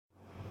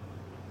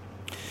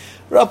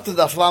We're up to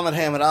the Aflamed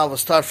Hamid Al. We'll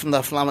start from the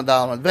Aflamed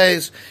Al and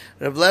Beis.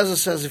 Reb Lezer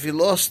says if you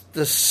lost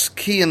the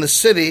key in the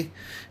city,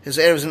 his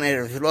Erev is an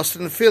Erev. If you lost it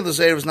in the field, his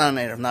Erev is not an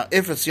Erev. Now,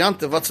 if it's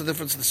Yontiv, what's the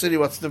difference in the city?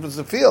 What's the difference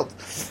in the field?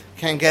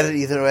 Can't get it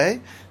either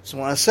way. So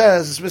when it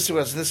says, it's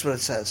basically this is what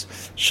it says.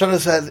 Shana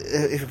said,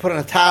 if you put in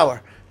a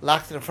tower,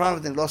 locked it in front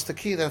of it, and lost the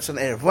key, that's an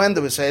Erev. When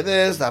do we say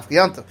this? Dafka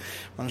Yontiv.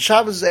 When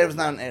Shabbos, his Erev is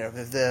not an Erev.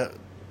 If the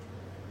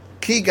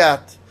key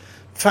got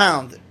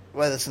found,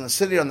 whether it's in the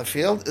city or in the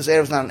field, his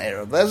Erev is not an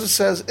Erev. Lezer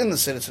says, in the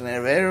city it's an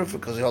Erev,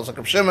 because he holds like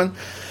Reb Shimon.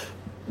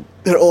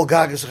 They're all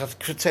gagas,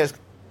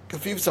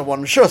 kafifs are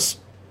one Rishus.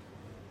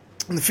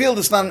 In the field,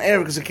 it's not an Erev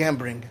because he can't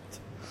bring it.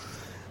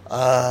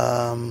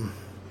 Like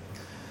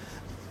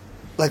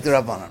the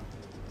Rabbanan.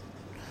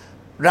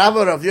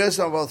 Rabba Rav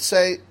Yosef both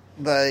say,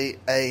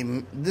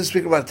 this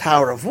speak about a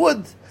tower of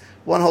wood.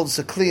 One holds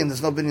a kli and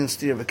there's no binyan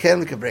steer of a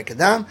can, we can break it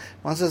down.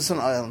 One says it's an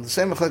oil. And the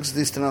same as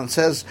these two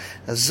says,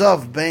 a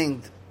zav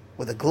banged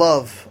with a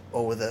glove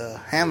or with a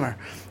hammer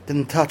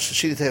didn't touch the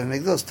sheet of tape and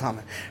make those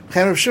tameh.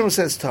 Rav Shimon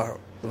says tar.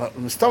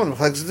 Mistamah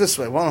reflects it this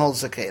way. One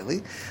holds a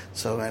keli,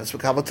 so it's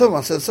Mekabel Tumah.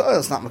 One says it's oil,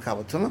 it's not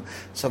Mekabel Tumah.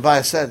 So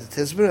Abaya said,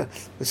 Tizbira,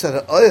 we said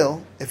an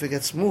oil, if it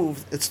gets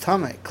moved, it's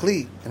tameh,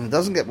 kli. And it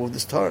doesn't get moved,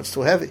 it's tar, it's too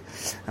heavy.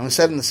 And we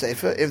said in the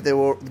Sefer, if they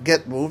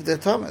get moved, they're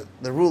tameh.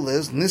 The rule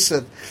is,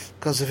 Nisad,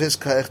 because of his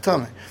kayach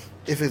tameh.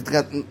 If it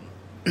got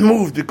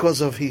moved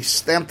because of he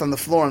stamped on the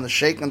floor and the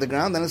shake on the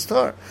ground, then it's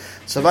tar.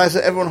 So Abaya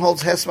said, everyone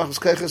holds hes machus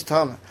kayach is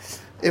tameh.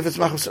 If it's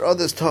machus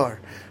other, it's tar.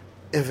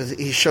 If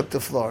he shook the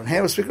floor. And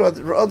here we speak about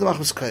Ra'od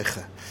Machus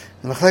Koicha.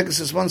 And the Machlekes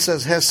says one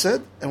says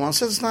Hesed, and one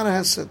says it's not a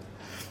Hesed.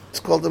 It's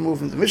called the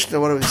movement. The Mishnah,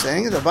 what are we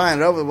saying? The Abai and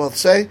Rabbi both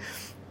say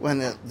when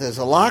there's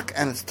a lock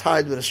and it's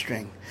tied with a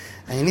string.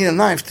 And you need a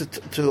knife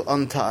to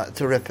untie,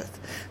 to rip it.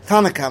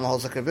 Tanakam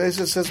holds like a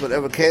basis, says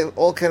whatever,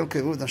 all can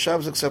be moved on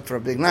Shabbos except for a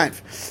big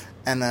knife.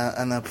 And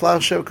a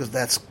plowshare, because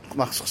that's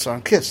Machus Chasar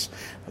and Kiss.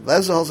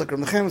 Lezer holds like Reb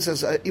Nechemia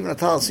says even a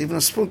talis, even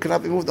a spoon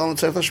cannot be moved on the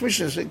Tzarech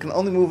Lashmisha, so you can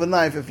only move a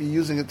knife if you're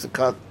using it to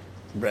cut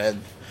bread.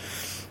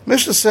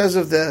 Mishnah says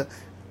if the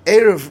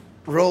Erev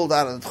rolled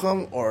out of the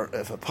Tchum, or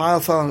if a pile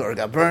fell, or it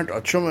got burnt,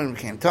 or Truma and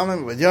became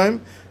Tamim, with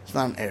Yom, it's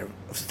not an Erev.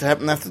 If it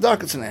happened after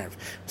dark, it's an Erev.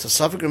 It's a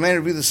Suffolk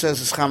remainder reader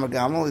says it's Chamer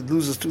Gamel, it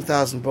loses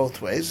 2,000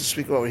 both ways. To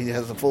speak about he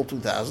has a full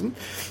 2,000.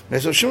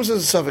 So Shimon says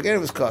the Suffolk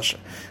Erev is kosher.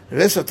 The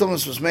rest of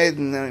Thomas was made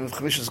in with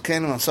Chamishas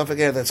Kenim on Suffolk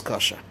Erev, that's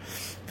kosher.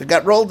 If it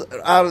got rolled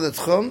out of the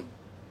Tchum,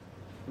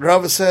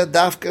 Rava said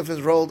dafka if it's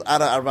rolled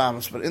out of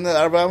Arbamas, but in the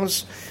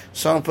Arbamas,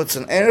 someone puts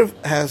an Erev,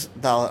 has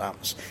Dalet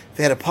Amos. If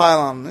they had a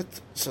pile on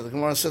it, so the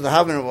Gemara said the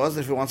Havner was,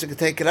 if he wants, he could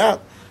take it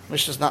out.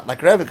 Mishnah's not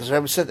like Rebbe, because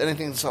Rebbe said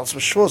anything that's also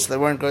shvus, they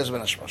weren't going to be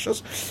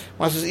shvus.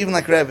 One says, even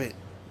like Rebbe,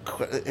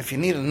 if you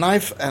need a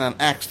knife and an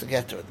axe to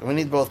get to it, we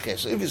need both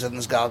cases. If he's in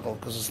this galgal,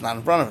 because it's not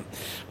in front of him.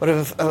 But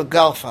if a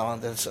gal fell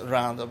and it's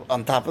around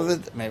on top of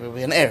it, maybe it'll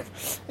be an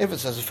Erev. If it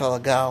says it fell a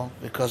gal,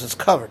 because it's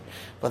covered.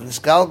 But in this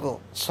galgal,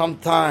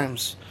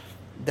 sometimes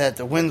that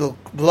the wind will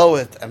blow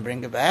it and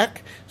bring it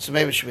back, so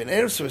maybe it should be an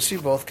Erev, so we see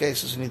both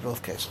cases, we need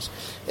both cases.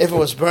 If it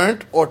was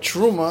burnt or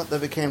truma, that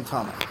became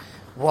tameh.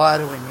 Why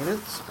do we need it?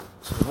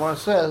 So the Gemara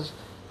says,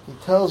 he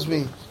tells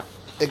me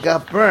it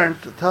got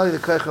burnt to tell you the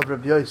Koich of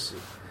Rabbi Yossi,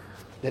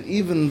 that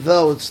even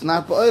though it's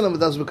not ba'olam, it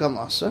does become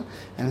asa,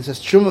 and it says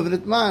truma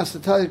v'nit mas to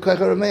tell you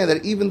Koich of Rabbi Meir,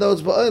 that even though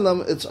it's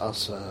ba'olam, it's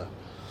asa.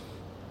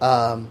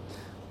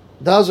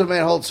 Does Rabbi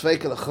Meir hold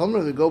Sveika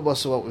l'chumra? We go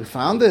basa what we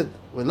found it,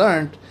 we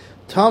learned,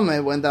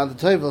 Tameh went down to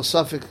Tevel,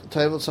 Suffolk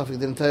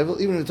didn't Tevel.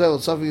 Even if Tevel,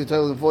 Suffolk you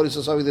Tevel in 40,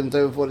 so Suffolk didn't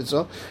Tevel 40,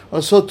 so.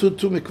 Or so two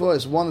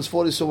mikvahs. One is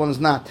 40, so one is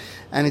not.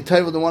 And he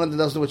Tevel, the one that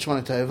doesn't know which one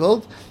he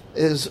Teveled,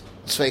 is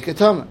Sveika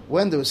Tameh.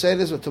 When do we say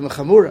this? With Tumah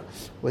Chamura,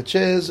 which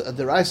is a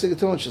deraisa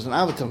Tumah, which is an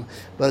avatum.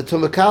 But a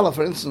Tumah Kala,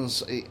 for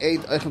instance, he ate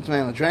Eichem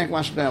Tmeim, drank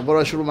Mashim Tmeim,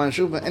 Borah Shuru Man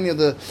Shuv, any of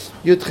the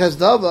Yud Ches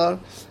Davar,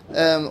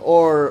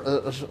 or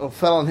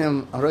fell on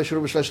him and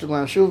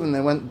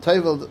they went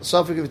Tevel,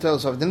 Suffolk if you tell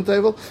Suffolk didn't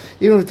Tevel,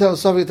 even if you tell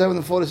Suffolk Tevel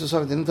in 40, so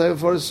Suffolk didn't Tevel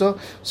 40,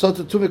 so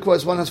to two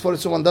mikvahs, one has 40,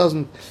 so one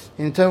doesn't.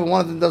 In Tevel,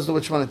 one of them doesn't know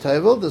which one is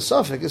Tevel, the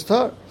Suffolk is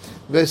tar.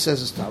 The base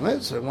says it's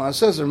tameh, so when it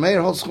says the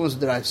Meir holds chum is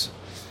deraisa.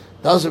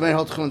 Does the Meir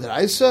hold chum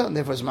deraisa, and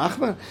therefore it's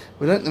machmer?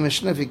 We learned in the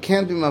Mishnah, if you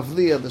can't be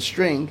mavli of the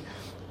string,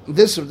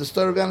 this of the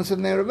story of Yana said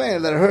in Rebbe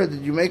that I heard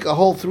that you make a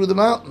hole through the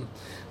mountain,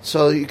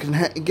 so you can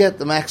get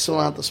the maximum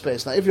amount of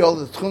space. Now, if you hold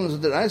the tchunas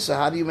of the Raisa,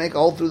 how do you make a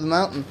hole through the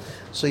mountain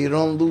so you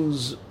don't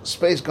lose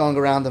space going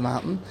around the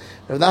mountain?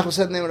 Rav Nachman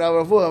said in the name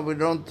of Rav, we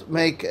don't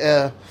make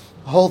a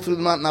hole through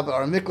the mountain, not by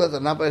our miklat,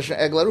 and not by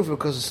Egla Ruf,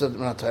 because it's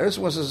not Teres.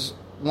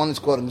 One is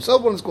quoting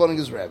himself, one is quoting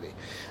his Rebbe.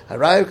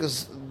 Right?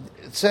 Because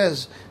it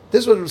says,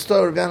 this is what the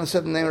story of Yana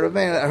said in the name of Rebbe,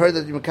 I heard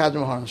that you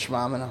Mekadrim Har and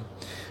Shema.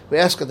 We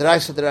ask a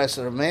deraisa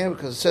Rameir,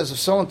 because it says if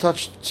someone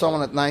touched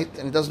someone at night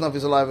and he doesn't know if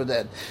he's alive or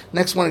dead,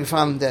 next morning he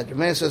found him dead.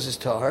 Rameir says he's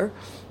tahar,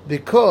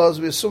 because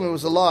we assume he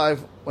was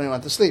alive when he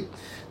went to sleep.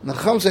 And the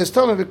Chum says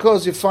tahar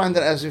because you find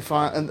that as you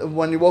find, and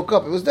when you woke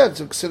up he was dead,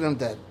 so consider him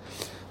dead.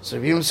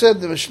 So Yim said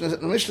the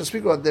Mishnah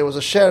speak about there was a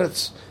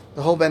sheretz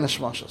the whole Ben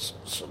Hashmashas.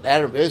 So that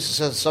Rabbi Yossi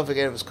says Safek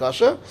Erev is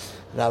kosher.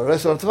 Rabbi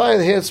Yossi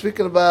Tvaya here is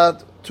speaking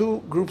about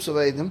two groups of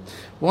Eidim.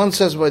 One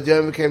says by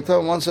Yom came to,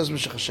 and one says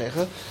Mishach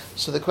Hashecha.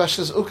 So the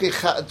question is, okay,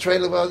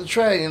 trailing about the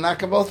train, you knock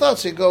them both out,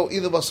 so you go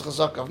either Bas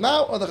Chazaka of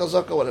now or the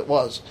Chazaka what it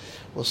was.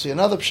 We'll see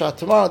another pshat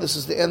tomorrow. This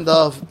is the end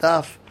of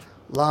Daf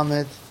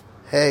Lamed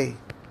Hey.